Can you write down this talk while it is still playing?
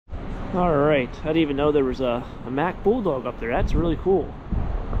Alright, I didn't even know there was a Mack Bulldog up there. That's really cool.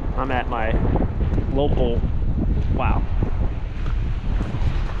 I'm at my local, wow,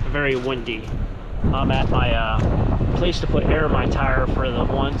 very windy. I'm at my place to put air in my tire for the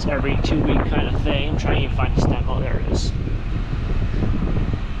once every 2 week kind of thing. I'm trying to find the stem. Oh, there it is.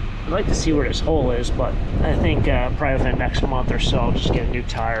 I'd like to see where this hole is, but I think probably within the next month or so I'll just get a new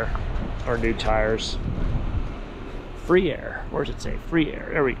tire, or new tires. Free air. Where does it say? Free air.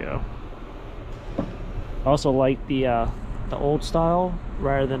 There we go. I also like the old style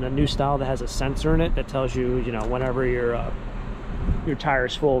rather than a new style that has a sensor in it that tells you, you know, whenever your tire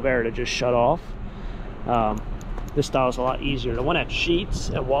is full of air to just shut off. This style is a lot easier. The one at Sheets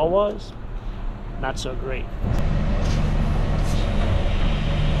and Wawa's, not so great.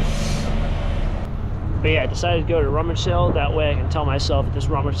 But yeah, I decided to go to a rummage sale. That way I can tell myself that this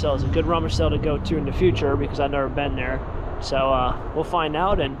rummage sale is a good rummage sale to go to in the future because I've never been there. So we'll find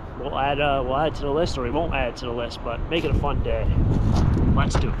out, and we'll add it to the list, or we won't add it to the list, but make it a fun day.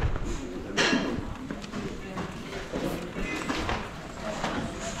 Let's do it.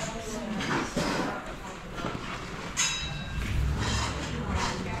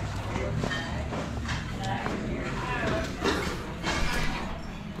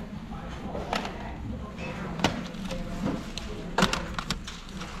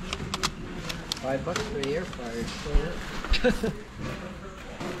 $5 for the air fryer.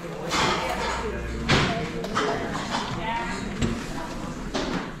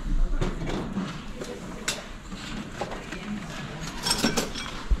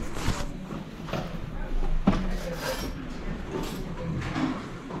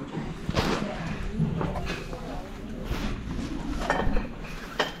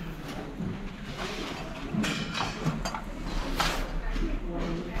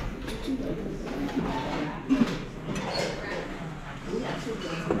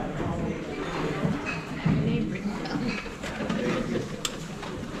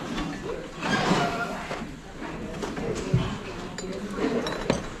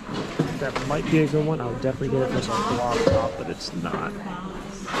 That might be a good one. I would definitely get it if it's a block top, but it's not.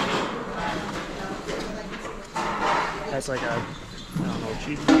 That's like a, I don't know what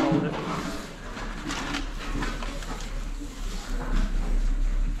you call it.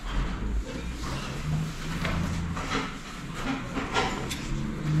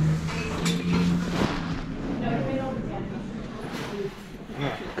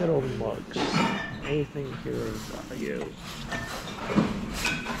 Good old mugs. Anything here is value.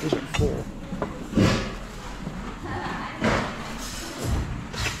 These are full.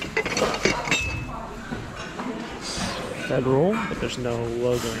 Federal, but there's no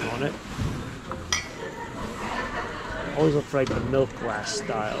logoing on it. Always look for like the milk glass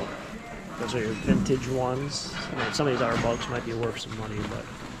style. Those are your vintage ones. I mean, some of these other mugs might be worth some money, but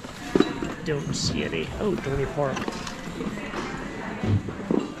I don't see any. Oh, Tony Park.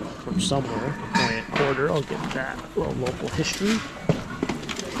 From somewhere. Only a quarter. I'll get that. A little local history.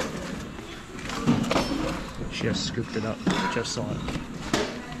 Just scooped it up. Just saw it.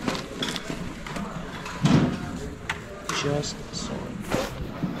 Just saw it.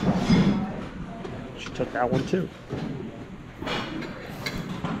 She took that one too.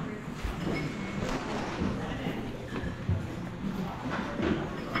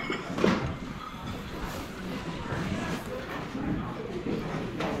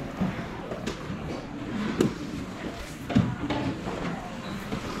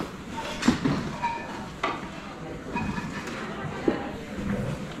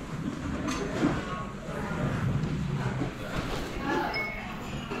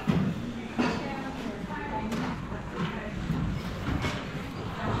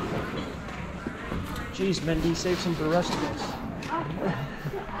 Jeez, Mindy, save some for the rest of us.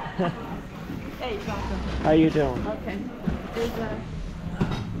 Hey, Jonathan. How you doing? Okay.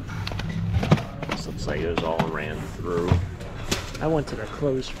 This looks like it was all ran through. I went to the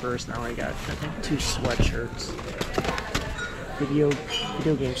clothes first. Now I got, I think, 2 sweatshirts. Video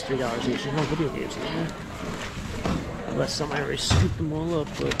games $3 each. There's no video games in there. Unless somebody already scooped them all up,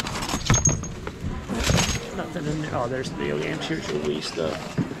 but nothing in there. Oh, there's the video games. Here's your Wii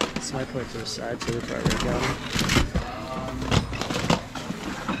stuff. Somebody put it to the side, so they probably got them.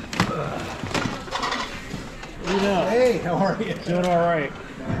 What do you know? Hey, how are you? Doing all right.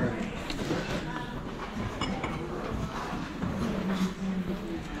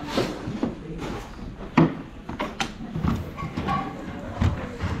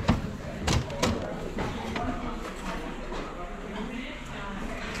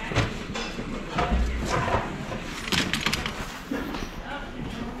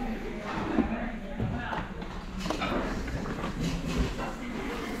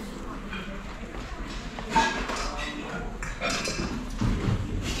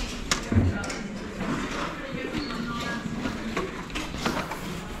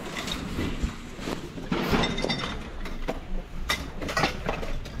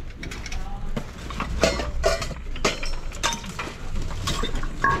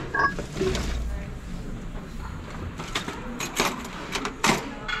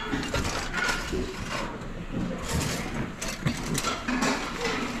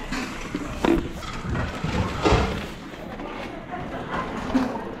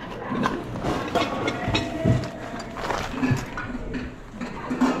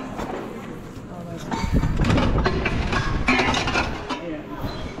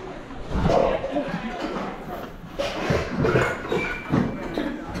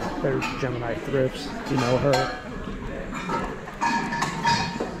 Gemini Thrifts. You know her.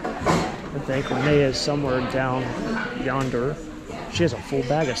 I think Renee is somewhere down yonder. She has a full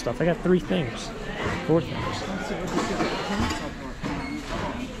bag of stuff. I got 3 things. 4 things.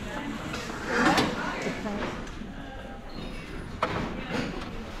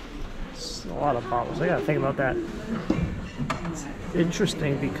 It's a lot of bottles. I gotta think about that. It's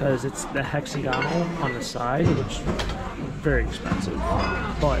interesting because it's the hexagonal on the side, which is very expensive.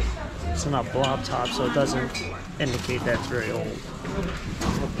 But it's not blob top, so it doesn't indicate that it's very old.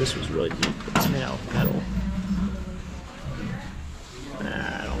 This was really neat. It's made out of metal.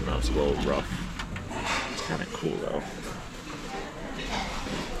 I don't know, it's a little rough. It's kind of cool though.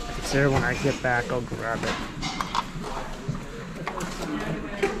 If it's there when I get back, I'll grab it.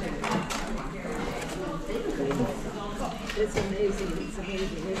 It's amazing. It's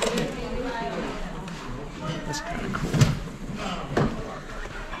amazing, isn't it? That's kind of cool.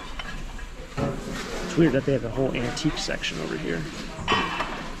 It's weird that they have a whole antique section over here.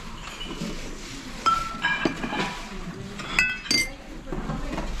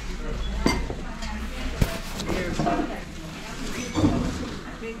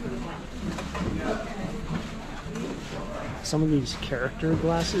 Some of these character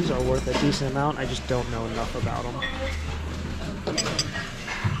glasses are worth a decent amount. I just don't know enough about them.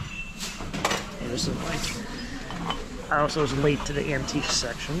 And this is like, I also was late to the antique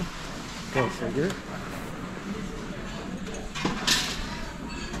section. Go figure.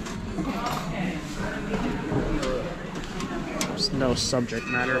 There's no subject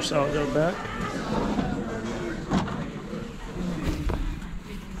matter, so I'll go back.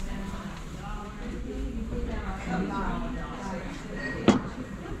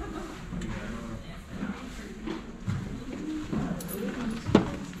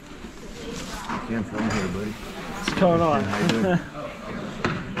 Can't film here, buddy. What's going on? How you doing?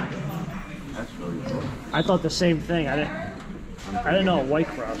 That's really cool. I thought the same thing. I didn't know a White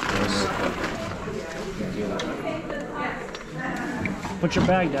Cross was. Put your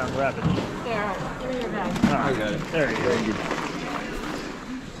bag down, grab it. There, give me your bag. Oh, I got it. there you go.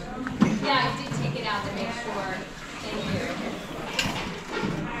 Yeah, I did take it out to make sure. Thank you.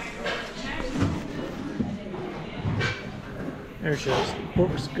 There she is.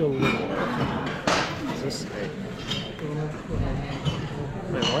 Books galore. Is this a...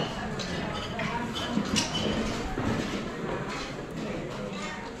 Wait, what?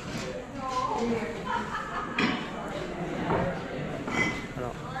 I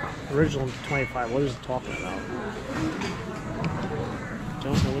don't... Original 25, what is it talking about?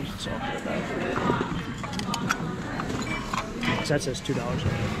 Don't know what it's talking about. 'Cause that says $2 on it.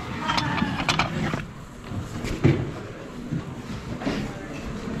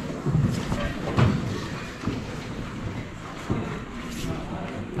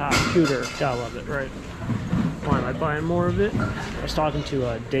 Computer, gotta love it, right? Why am I buying more of it? I was talking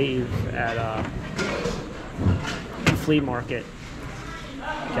to Dave at Flea Market.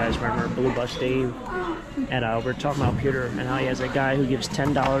 You guys remember Blue Bus Dave? And we were talking about computer and how he has a guy who gives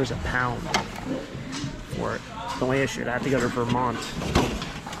 $10 a pound for it. It's only issued. I have to go to Vermont.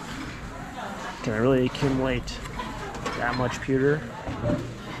 Can I really accumulate that much pewter?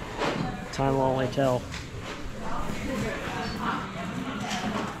 Time will only tell.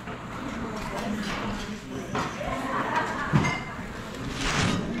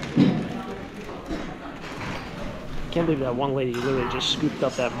 I can't believe that one lady literally just scooped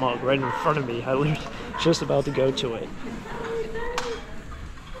up that mug right in front of me. I was just about to go to it.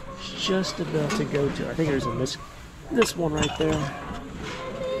 Just about to go to it. I think it was in this one right there.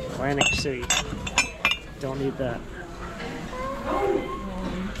 Atlantic City. Don't need that.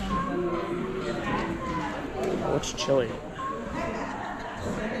 Oh, it's chilly.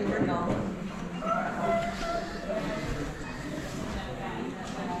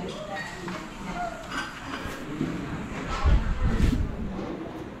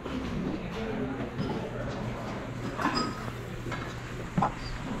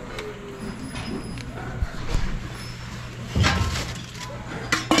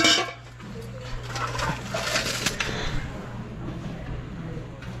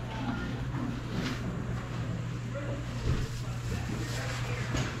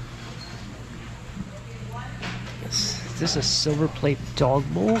 Is this a silver plate dog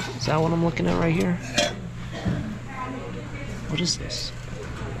bowl? Is that what I'm looking at right here? What is this?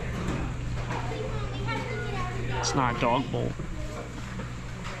 It's not a dog bowl.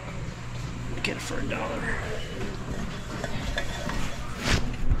 Get it for $1.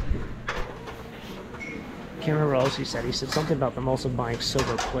 can't remember what else he said. He said something about them also buying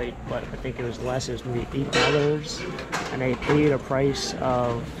silver plate, but I think it was less. It was maybe $8, and they paid a price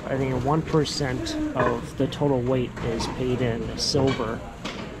of, I think 1% of the total weight is paid in silver,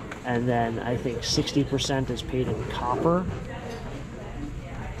 and then I think 60% is paid in copper.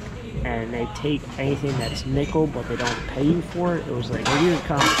 And they take anything that's nickel, but they don't pay you for it. It was like a weird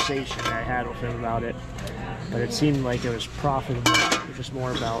conversation that I had with him about it, but it seemed like it was profitable. It was just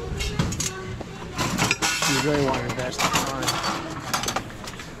more about, you really want to invest the time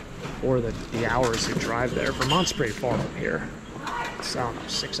or the hours to drive there. Vermont's pretty far from here. It's, I don't know,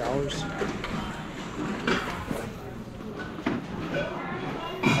 6 hours.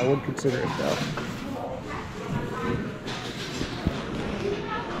 I would consider it though.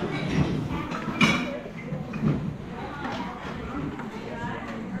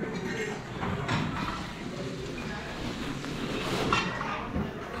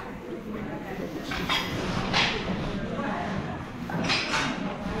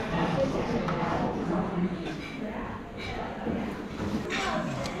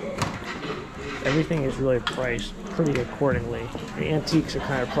 Everything is really priced pretty accordingly. The antiques are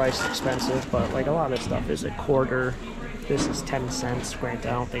kind of priced expensive, but like a lot of stuff is a quarter. This is 10 cents. Granted,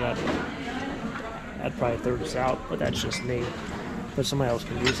 I don't think I'd probably throw this out, but that's just me. But somebody else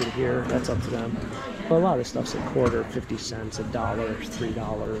can use it here. That's up to them. But a lot of this stuff's a quarter, 50 cents, $1,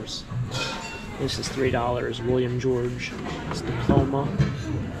 $3. This is $3. William George. It's diploma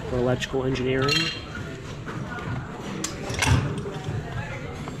for electrical engineering.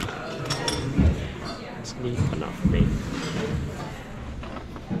 Neat enough for me.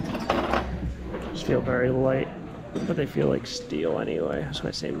 Just feel very light, but they feel like steel anyway. I was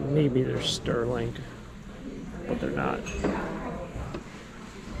gonna say maybe they're sterling, but they're not.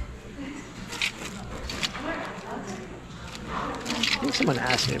 I think someone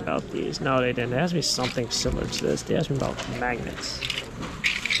asked me about these. No, they didn't. They asked me something similar to this. They asked me about magnets.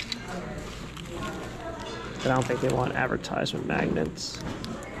 But I don't think they want advertisement magnets.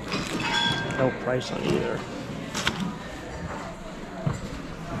 No price on either.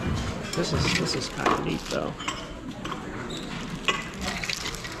 This is kind of neat though.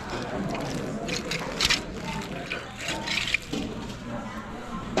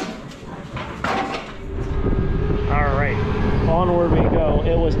 All right, onward we go.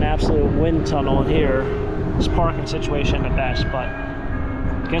 It was an absolute wind tunnel in here. This parking situation at best, but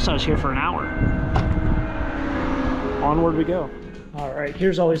I guess I was here for an hour. Onward we go. All right,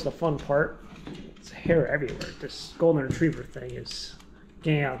 here's always the fun part. It's hair everywhere. This golden retriever thing is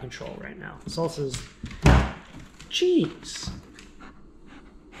getting out of control right now. Salsa's jeez.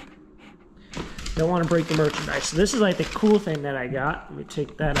 Don't want to break the merchandise. So this is like the cool thing that I got. Let me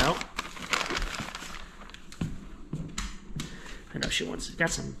take that out. I know she wants,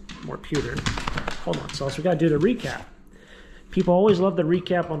 got some more pewter. Hold on, Salsa, we gotta do the recap. People always love the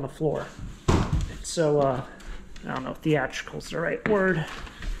recap on the floor. It's so, I don't know if theatrical's the right word.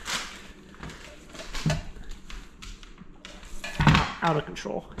 Out of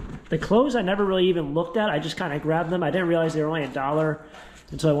control. The clothes I never really even looked at. I just kind of grabbed them. I didn't realize they were only $1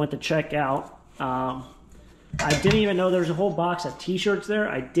 until I went to check out. I didn't even know there was a whole box of t-shirts there.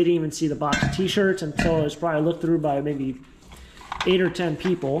 I didn't even see the box of t-shirts until it was probably looked through by maybe 8 or 10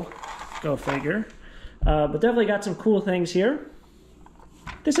 people. Go figure. But definitely got some cool things here.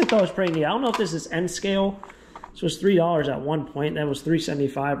 This I thought was pretty neat. I don't know if this is N scale. This was $3 at one point. That was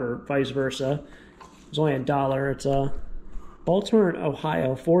 $3.75 or vice versa. It was only $1. It's a Baltimore,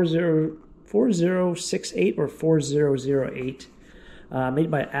 Ohio, 4068 or 4008. Made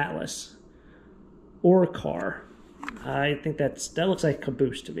by Atlas. Or car. I think that looks like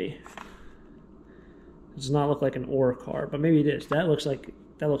caboose to me. It does not look like an ore car, but maybe it is. That looks like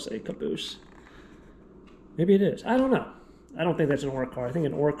a caboose. Maybe it is. I don't know. I don't think that's an ore car. I think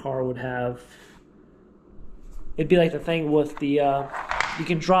an ore car would have. It'd be like the thing with the you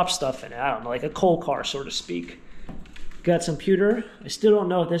can drop stuff in it. I don't know, like a coal car, so to speak. Got some pewter. I still don't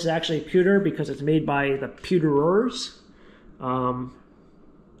know if this is actually pewter because it's made by the pewterers.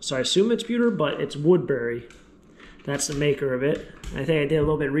 So I assume it's pewter, but it's Woodbury. That's the maker of it. I think I did a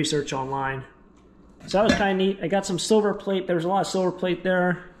little bit of research online. So that was kind of neat. I got some silver plate. There was a lot of silver plate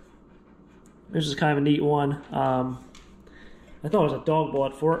there. This is kind of a neat one. I thought it was a dog bowl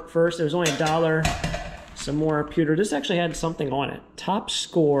at first. It was only $1. Some more pewter. This actually had something on it. Top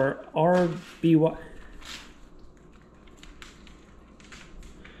score RBYE.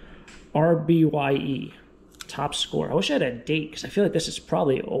 Top score. I wish I had a date because I feel like this is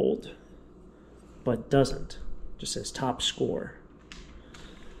probably old, but it doesn't. It just says top score.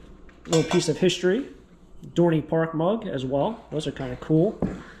 Little piece of history. Dorney Park mug as well. Those are kind of cool.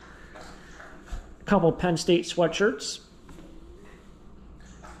 A couple Penn State sweatshirts.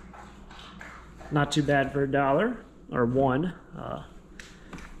 Not too bad for $1 or one.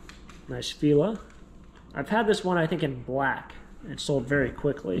 Nice Fila. I've had this one, I think, in black. It sold very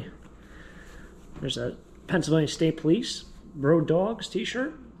quickly. There's a Pennsylvania State Police Road Dogs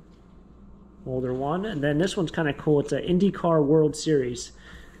t-shirt. Older one. And then this one's kind of cool. It's an IndyCar World Series.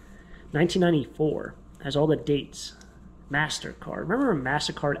 1994. Has all the dates. MasterCard. Remember when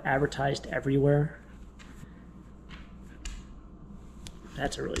MasterCard advertised everywhere?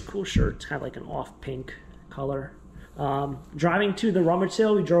 That's a really cool shirt. It's kind of like an off pink color. Driving to the rummage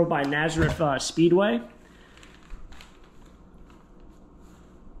sale, we drove by Nazareth Speedway.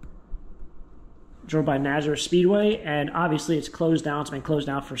 Drove by Nazareth Speedway, and obviously it's closed down. It's been closed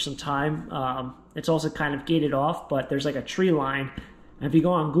down for some time. It's also kind of gated off, but there's like a tree line. And if you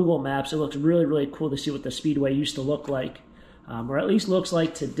go on Google Maps, it looks really, really cool to see what the Speedway used to look like. Or at least looks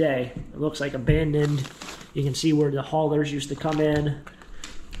like today. It looks like abandoned. You can see where the haulers used to come in.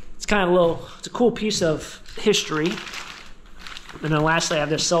 It's kind of it's a cool piece of history. And then lastly, I have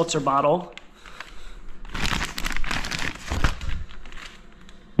this seltzer bottle.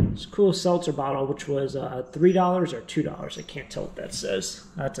 It's a cool seltzer bottle, which was $3 or $2. I can't tell what that says.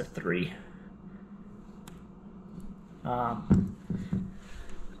 That's a 3.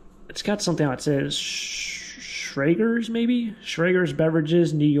 It's got something that says Schrager's, maybe? Schrager's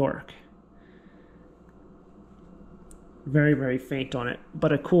Beverages, New York. Very, very faint on it.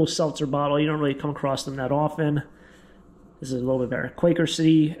 But a cool seltzer bottle. You don't really come across them that often. This is a little bit better. Quaker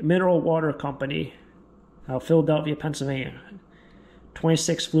City Mineral Water Company. Philadelphia, Pennsylvania.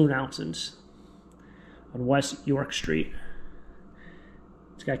 26 fluid ounces. On West York Street.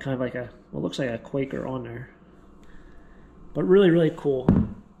 It's got kind of like what looks like a Quaker on there. But really, really cool.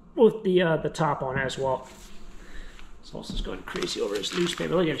 With the top on as well. This also is going crazy over this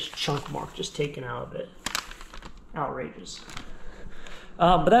newspaper. Look at this chunk mark just taken out of it. Outrageous.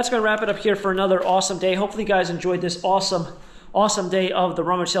 But that's going to wrap it up here for another awesome day. Hopefully you guys enjoyed this awesome day of the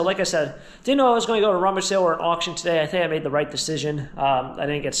rummage sale. Like I said, didn't know I was going to go to a rummage sale or an auction today. I think I made the right decision. I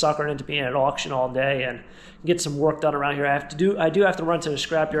didn't get suckered into being at an auction all day and get some work done around here. I do have to run to the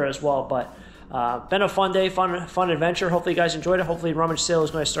scrapyard as well, but been a fun day, fun adventure. Hopefully you guys enjoyed it. Hopefully rummage sale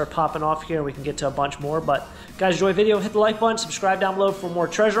is going to start popping off here and we can get to a bunch more. But guys, enjoy the video, hit the like button, subscribe down below for more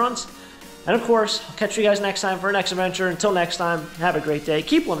treasure hunts. And of course, I'll catch you guys next time for our next adventure. Until next time, have a great day.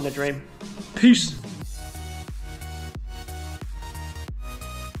 Keep living the dream. Peace.